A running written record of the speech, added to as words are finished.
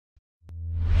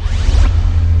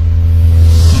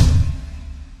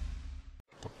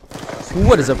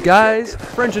What is up, guys?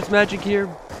 FriendshpsMagic here,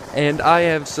 and I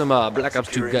have some Black Ops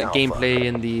 2 gameplay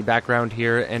in the background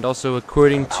here, and also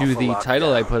according to the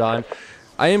title I put on,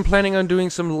 I am planning on doing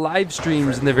some live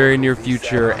streams in the very near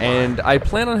future, and I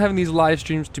plan on having these live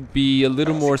streams to be a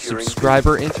little more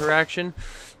subscriber interaction.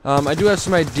 I do have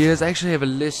some ideas. I actually have a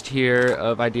list here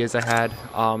of ideas I had.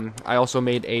 I also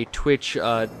made a Twitch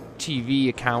TV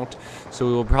account, so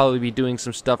we will probably be doing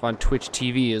some stuff on Twitch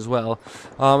TV as well.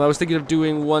 I was thinking of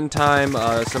doing one time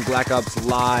some Black Ops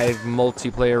live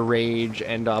multiplayer rage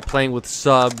and playing with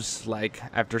subs. Like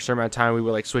after a certain amount of time, we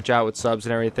would like switch out with subs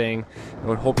and everything, and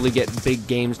would hopefully get big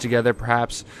games together,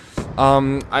 perhaps.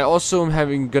 I also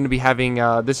am going to be having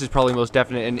this is probably most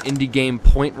definite, an indie game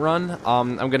point run.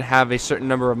 I'm going to have a certain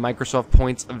number of Microsoft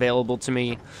points available to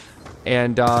me,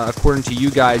 and according to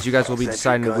you guys will be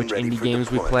deciding which indie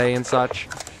games we play and such.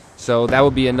 So that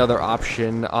would be another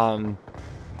option.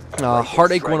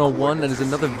 Heartache 101, that is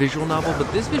another visual novel,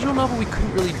 but this visual novel we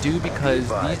couldn't really do because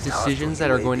these decisions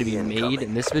that are going to be made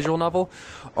in this visual novel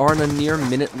are on a near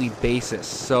minutely basis.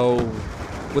 So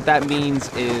what that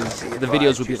means is the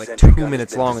videos would be like 2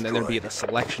 minutes long, and then there'd be a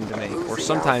selection to make, or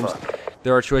sometimes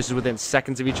there are choices within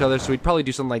seconds of each other, so we'd probably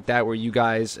do something like that where you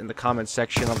guys in the comments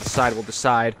section on the side will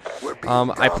decide.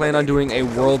 I plan on doing a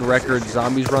world record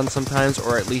zombies run sometimes,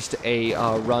 or at least a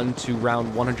run to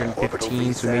round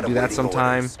 115, so we may do that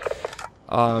sometime.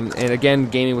 And again,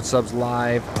 gaming with subs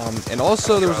live. And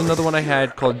also there was another one I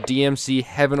had called DMC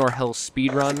Heaven or Hell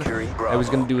Speedrun. I was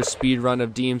going to do a speedrun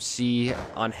of DMC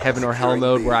on Heaven or Hell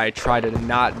mode where I try to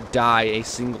not die a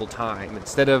single time.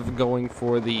 Instead of going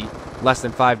for the less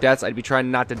than 5 deaths, I'd be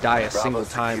trying not to die a single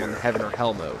time on the Heaven or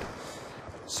Hell mode.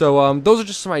 So those are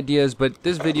just some ideas, but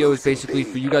this video is basically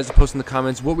for you guys to post in the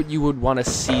comments what you would want to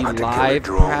see live,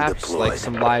 perhaps, like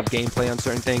some live gameplay on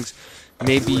certain things.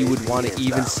 Maybe you would want to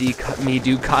even see me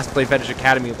do Cosplay Fetish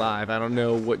Academy live. I don't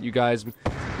know what you guys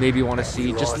maybe want to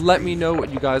see. Just let me know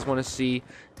what you guys want to see.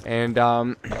 And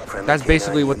that's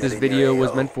basically what this video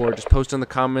was meant for. Just post in the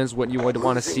comments what you would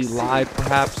want to see live,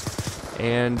 perhaps.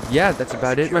 And yeah, that's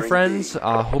about it, my friends.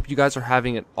 Hope you guys are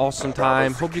having an awesome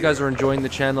time. Hope you guys are enjoying the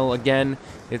channel. Again,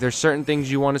 if there's certain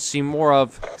things you want to see more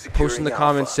of, post in the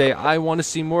comments. Say, I want to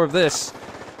see more of this.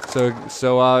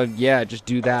 So yeah, just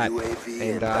do that,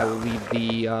 and I will leave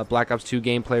the Black Ops 2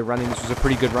 gameplay running. This was a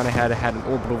pretty good run I had. I had an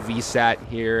orbital VSAT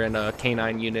here and a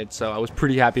K9 unit, so I was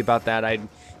pretty happy about that. I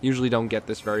usually don't get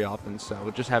this very often,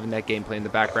 so just having that gameplay in the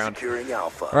background.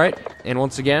 Alright, and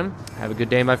once again, have a good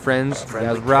day, my friends. You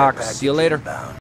guys rock. See you later.